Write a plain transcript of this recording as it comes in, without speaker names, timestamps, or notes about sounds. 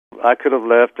I could have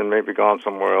left and maybe gone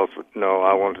somewhere else, but no,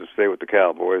 I wanted to stay with the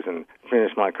Cowboys and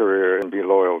finish my career and be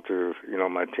loyal to,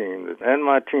 my team and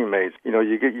my teammates.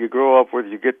 You grow up with,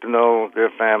 you get to know their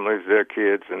families, their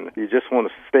kids, and you just want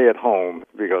to stay at home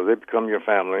because they become your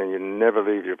family and you never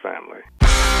leave your family.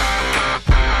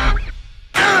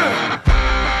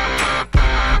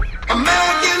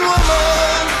 American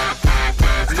woman,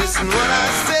 listen what I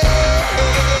say.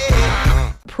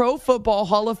 Pro Football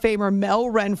Hall of Famer Mel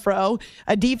Renfro,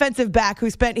 a defensive back who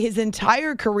spent his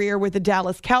entire career with the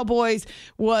Dallas Cowboys,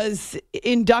 was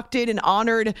inducted and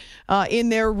honored in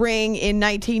their ring in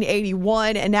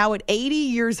 1981. And now at 80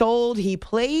 years old, he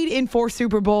played in 4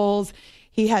 Super Bowls.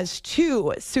 He has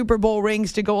 2 Super Bowl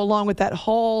rings to go along with that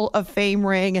Hall of Fame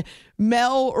ring.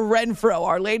 Mel Renfro,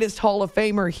 our latest Hall of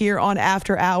Famer here on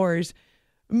After Hours.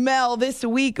 Mel, this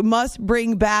week must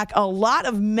bring back a lot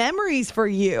of memories for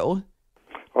you.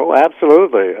 Oh,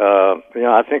 absolutely.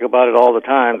 I think about it all the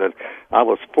time that I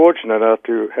was fortunate enough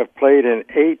to have played in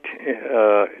 8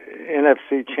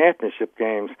 NFC championship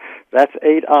games. That's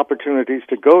 8 opportunities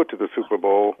to go to the Super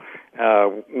Bowl,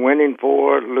 winning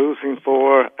 4, losing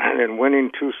 4, and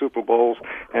winning 2 Super Bowls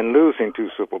and losing 2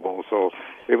 Super Bowls. So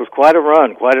it was quite a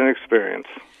run, quite an experience.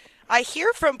 I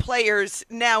hear from players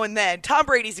now and then. Tom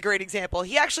Brady's a great example.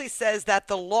 He actually says that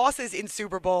the losses in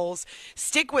Super Bowls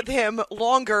stick with him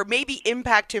longer, maybe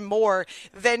impact him more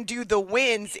than do the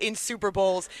wins in Super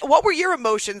Bowls. What were your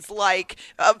emotions like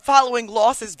following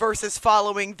losses versus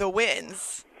following the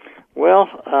wins? Well,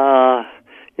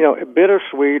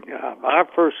 bittersweet. Our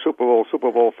first Super Bowl,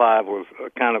 Super Bowl V, was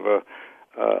kind of a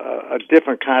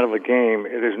different kind of a game.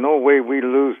 There's no way we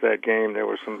lose that game. There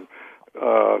were some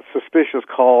suspicious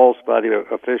calls by the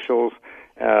officials,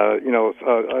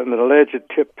 an alleged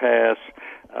tip pass,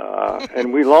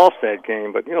 and we lost that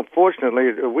game. But, fortunately,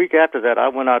 a week after that, I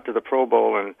went out to the Pro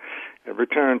Bowl and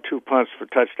returned 2 punts for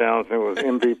touchdowns, and was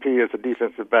MVP as a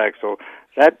defensive back. So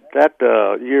that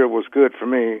year was good for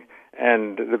me.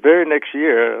 And the very next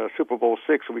year, Super Bowl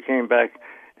VI, we came back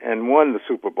and won the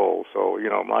Super Bowl. So,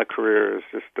 my career is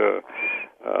just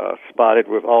spotted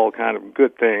with all kind of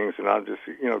good things, and I'm just,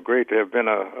 great to have been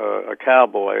a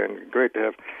Cowboy and great to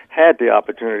have had the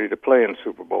opportunity to play in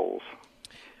Super Bowls.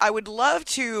 I would love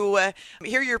to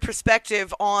hear your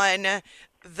perspective on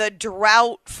the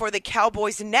drought for the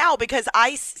Cowboys now, because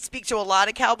I speak to a lot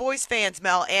of Cowboys fans,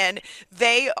 Mel, and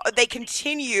they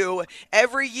continue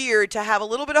every year to have a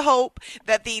little bit of hope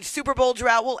that the Super Bowl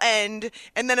drought will end,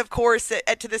 and then of course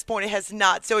to this point it has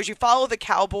not. So as you follow the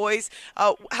Cowboys,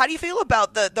 how do you feel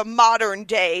about the modern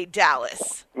day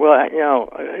Dallas? Well,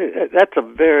 that's a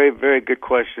very, very good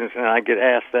question, and I get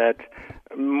asked that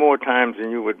more times than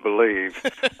you would believe.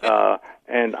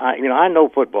 And I know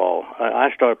football. I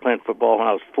started playing football when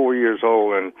I was 4 years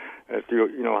old, and through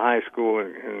high school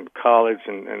and college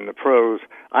and the pros.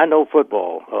 I know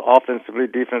football, offensively,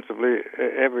 defensively,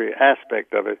 every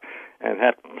aspect of it. And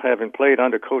having played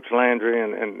under Coach Landry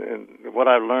and what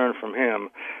I learned from him,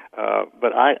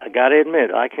 but I got to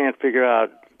admit, I can't figure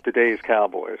out today's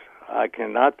Cowboys. I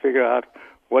cannot figure out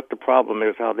what the problem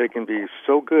is, how they can be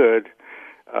so good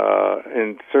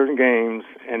in certain games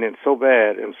and then so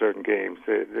bad in certain games.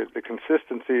 The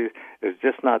consistency is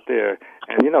just not there.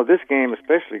 And, this game,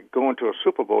 especially going to a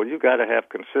Super Bowl, you got to have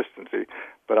consistency.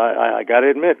 But I got to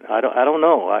admit, I don't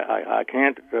know. I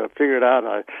can't figure it out.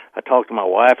 I talk to my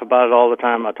wife about it all the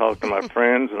time. I talk to my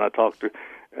friends, and I talk to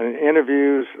in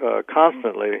interviews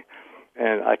constantly,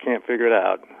 and I can't figure it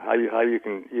out. How you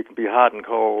can be hot and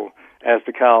cold as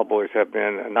the Cowboys have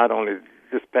been, not only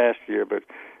this past year, but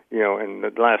in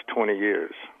the last 20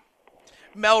 years.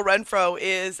 Mel Renfro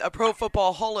is a Pro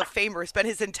Football Hall of Famer, spent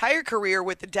his entire career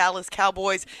with the Dallas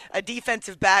Cowboys, a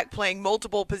defensive back playing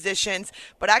multiple positions,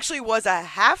 but actually was a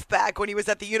halfback when he was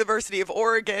at the University of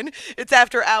Oregon. It's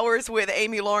After Hours with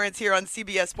Amy Lawrence here on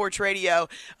CBS Sports Radio.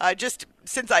 Just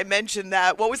since I mentioned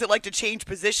that, what was it like to change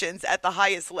positions at the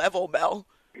highest level, Mel?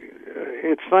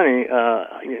 It's funny.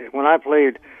 When I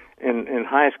played in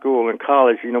high school and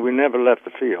college, we never left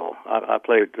the field. I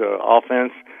played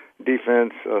offense,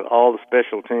 defense, all the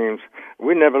special teams.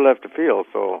 We never left the field,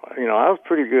 so I was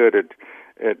pretty good at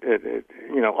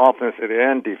offensively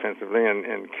and defensively,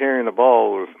 and carrying the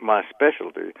ball was my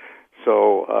specialty.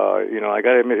 So I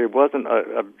got to admit, it wasn't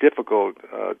a difficult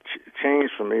change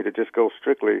for me to just go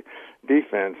strictly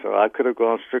defense. So I could have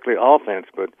gone strictly offense,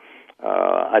 but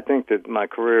I think that my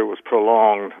career was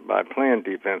prolonged by playing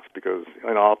defense because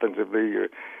offensively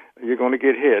you're going to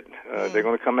get hit. They're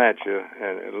going to come at you,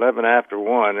 and 11 after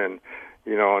 1, and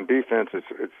on defense,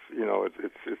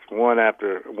 it's one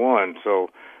after one. So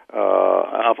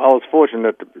I was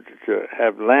fortunate to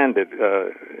have landed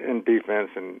in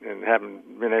defense and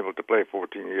haven't been able to play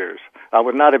 14 years. I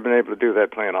would not have been able to do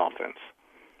that playing offense.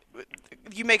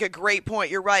 You make a great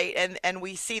point. You're right. And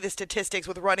we see the statistics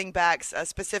with running backs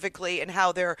specifically and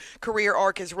how their career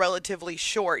arc is relatively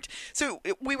short. So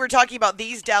we were talking about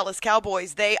these Dallas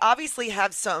Cowboys. They obviously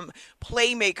have some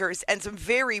playmakers and some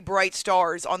very bright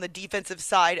stars on the defensive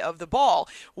side of the ball.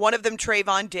 One of them,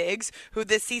 Trayvon Diggs, who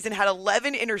this season had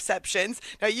 11 interceptions.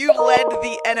 Now, you led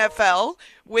the NFL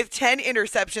with 10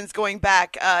 interceptions going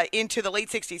back into the late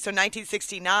 60s, so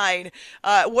 1969.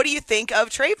 What do you think of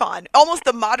Trayvon? Almost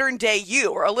the modern-day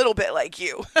you, or a little bit like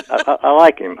you. I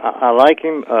like him. I like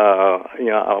him.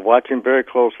 I watch him very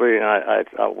closely, and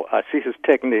I see his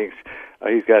techniques.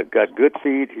 He's got good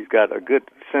feet. He's got a good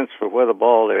sense for where the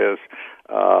ball is.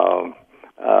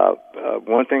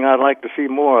 One thing I'd like to see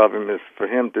more of him is for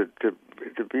him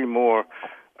to be more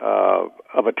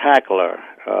of a tackler.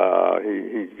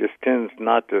 He just tends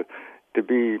not to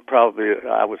be probably,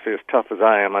 I would say, as tough as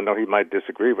I am. I know he might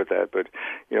disagree with that, but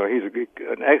he's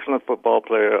an excellent football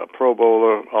player, a Pro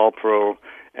Bowler, All-Pro,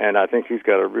 and I think he's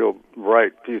got a real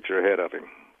bright future ahead of him.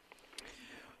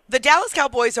 The Dallas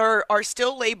Cowboys are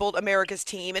still labeled America's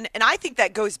team, and I think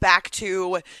that goes back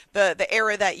to the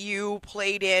era that you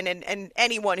played in, and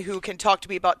anyone who can talk to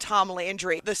me about Tom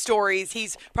Landry, the stories.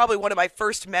 He's probably one of my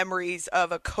first memories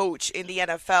of a coach in the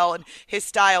NFL, and his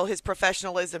style, his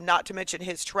professionalism, not to mention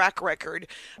his track record.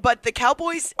 But the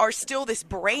Cowboys are still this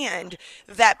brand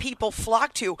that people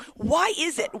flock to. Why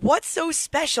is it? What's so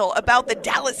special about the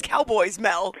Dallas Cowboys,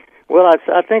 Mel? Well,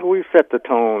 I think we set the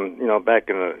tone, back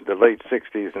in the late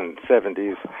 '60s and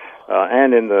 '70s,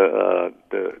 and in the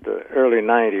early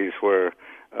 '90s, where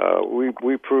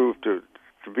we proved to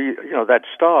be, that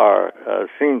star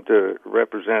seemed to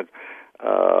represent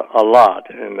a lot,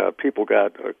 and people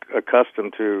got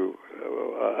accustomed to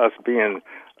us being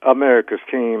America's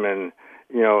team, and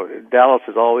Dallas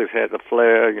has always had the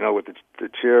flair, with the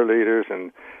cheerleaders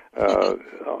and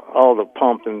all the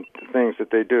pump and things that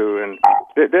they do, and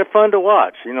they're fun to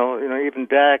watch. Even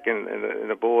Dak and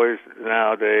the boys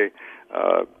now, they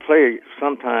play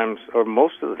sometimes, or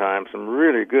most of the time, some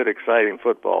really good, exciting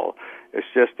football. It's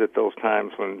just that those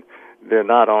times when they're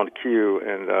not on cue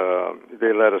and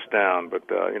they let us down. But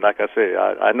like I say,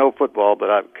 I know football, but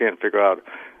I can't figure out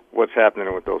what's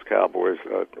happening with those Cowboys,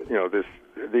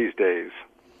 these days.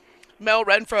 Mel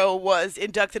Renfro was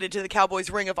inducted into the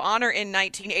Cowboys Ring of Honor in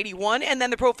 1981 and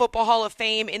then the Pro Football Hall of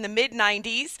Fame in the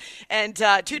mid-90s. And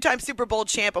two-time Super Bowl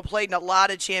champ, played in a lot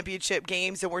of championship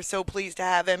games, and we're so pleased to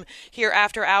have him here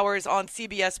after hours on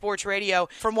CBS Sports Radio.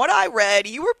 From what I read,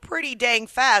 you were pretty dang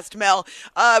fast, Mel.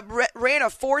 Ran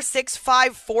a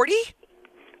 4.65 40?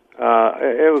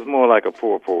 It was more like a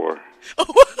 4.4.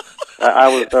 I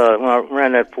was when I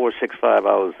ran that 4.65, I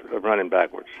was running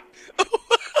backwards.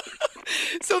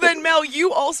 So then, Mel,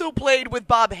 you also played with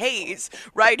Bob Hayes,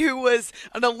 right, who was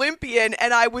an Olympian,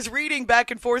 and I was reading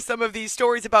back and forth some of these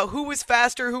stories about who was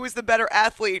faster, who was the better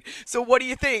athlete. So what do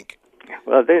you think?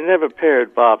 Well, they never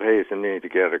paired Bob Hayes and me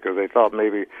together because they thought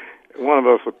maybe one of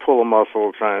us would pull a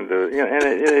muscle trying to, and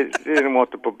they didn't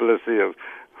want the publicity of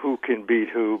who can beat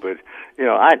who. But,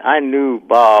 I knew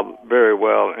Bob very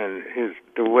well, and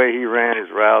the way he ran his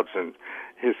routes and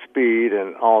his speed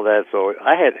and all that, so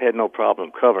I had no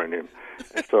problem covering him.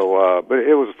 So, but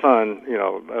it was fun.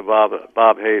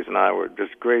 Bob Hayes and I were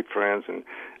just great friends and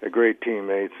great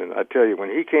teammates. And I tell you, when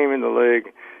he came in the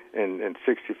league in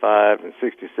 '65 and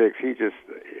 '66,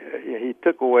 he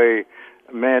took away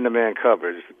man-to-man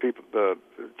coverage. The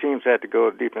teams had to go,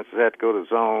 defenses had to go to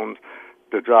zones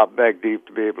to drop back deep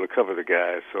to be able to cover the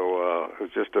guys. So it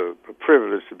was just a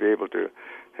privilege to be able to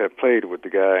have played with the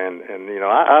guy. And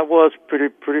I was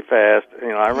pretty fast.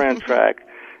 I ran track.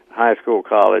 High school,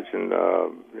 college, and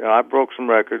I broke some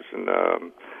records, and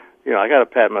I got to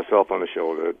pat myself on the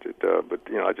shoulder. But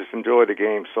I just enjoyed the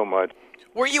game so much.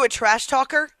 Were you a trash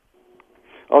talker?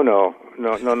 Oh no.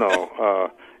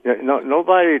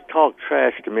 Nobody talked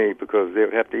trash to me because they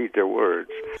would have to eat their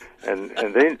words, and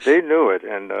they knew it,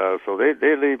 and so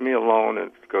they leave me alone.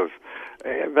 And because,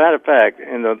 matter of fact,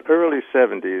 in the early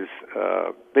 '70s,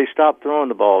 they stopped throwing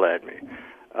the ball at me.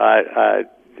 I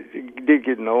did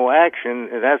get no action,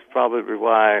 and that's probably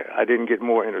why I didn't get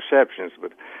more interceptions.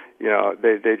 But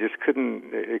they just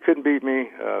couldn't beat me.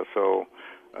 So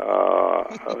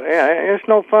it's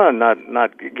no fun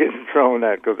not getting thrown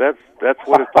at, because that's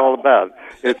what it's all about.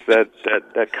 It's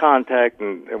that contact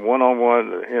and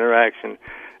one-on-one interaction.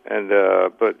 And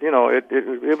but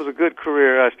it was a good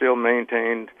career. I still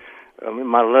maintained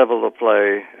my level of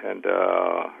play, and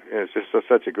it's just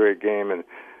such a great game. And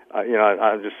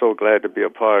I'm just so glad to be a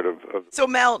part of. So,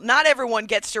 Mel, not everyone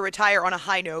gets to retire on a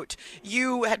high note.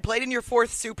 You had played in your 4th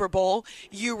Super Bowl.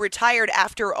 You retired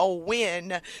after a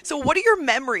win. So what are your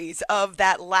memories of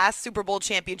that last Super Bowl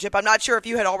championship? I'm not sure if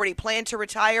you had already planned to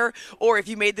retire or if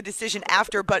you made the decision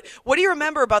after, but what do you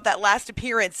remember about that last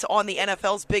appearance on the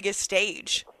NFL's biggest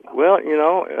stage? Well,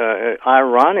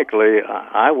 ironically,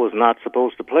 I was not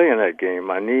supposed to play in that game.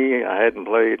 My knee, I hadn't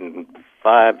played in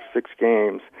 5-6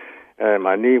 games, and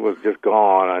my knee was just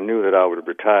gone. I knew that I would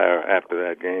retire after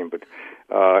that game, but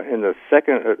in the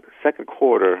second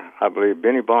quarter, I believe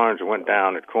Benny Barnes went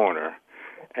down at corner,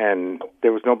 and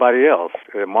there was nobody else.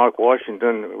 We had Mark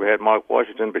Washington,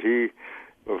 but he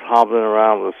was hobbling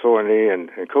around with a sore knee,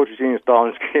 and Coach Gene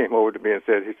Stallings came over to me and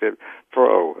said,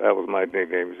 "Pro," that was my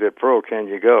nickname. He said, "Pro, can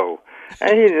you go?"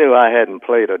 And he knew I hadn't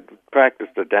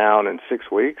practiced a down in 6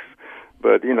 weeks.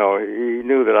 But, he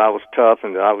knew that I was tough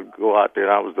and that I would go out there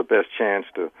and I was the best chance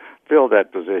to fill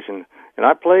that position. And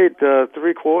I played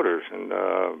 3 quarters and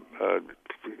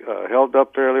held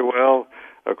up fairly well.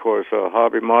 Of course,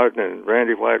 Harvey Martin and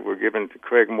Randy White were giving to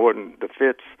Craig Morton the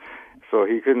fits, so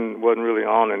he wasn't really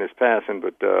on in his passing.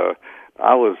 But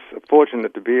I was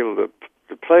fortunate to be able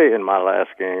to play in my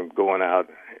last game going out,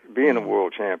 being a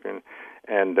world champion.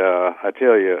 And I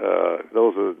tell you,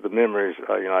 those are the memories,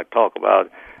 I talk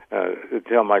about.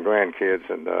 Tell my grandkids,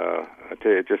 and I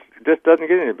tell you, it just doesn't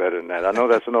get any better than that. I know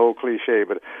that's an old cliche,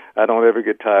 but I don't ever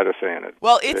get tired of saying it.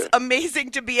 Well, it's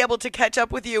amazing to be able to catch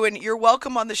up with you, and you're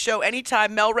welcome on the show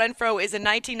anytime. Mel Renfro is a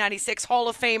 1996 Hall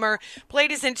of Famer,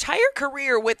 played his entire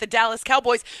career with the Dallas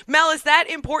Cowboys. Mel, is that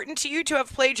important to you to have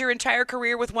played your entire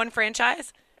career with one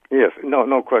franchise? Yes,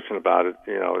 no question about it.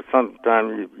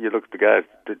 Sometimes you look at the guys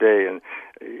today and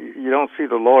you don't see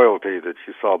the loyalty that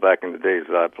you saw back in the days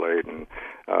that I played. And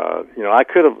I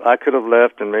could have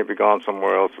left and maybe gone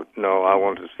somewhere else, but no, I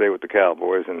wanted to stay with the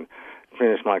Cowboys and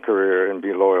finish my career and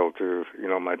be loyal to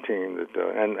my team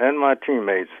and my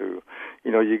teammates who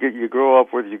you grow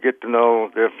up with, you get to know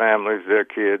their families, their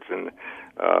kids, and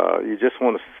you just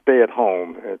want to stay at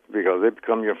home because they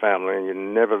become your family and you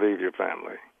never leave your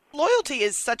family. Loyalty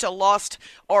is such a lost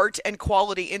art and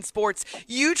quality in sports.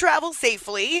 You travel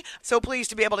safely, so pleased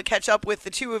to be able to catch up with the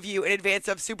two of you in advance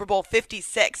of Super Bowl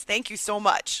 56. Thank you so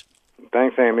much.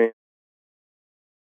 Thanks, Amy.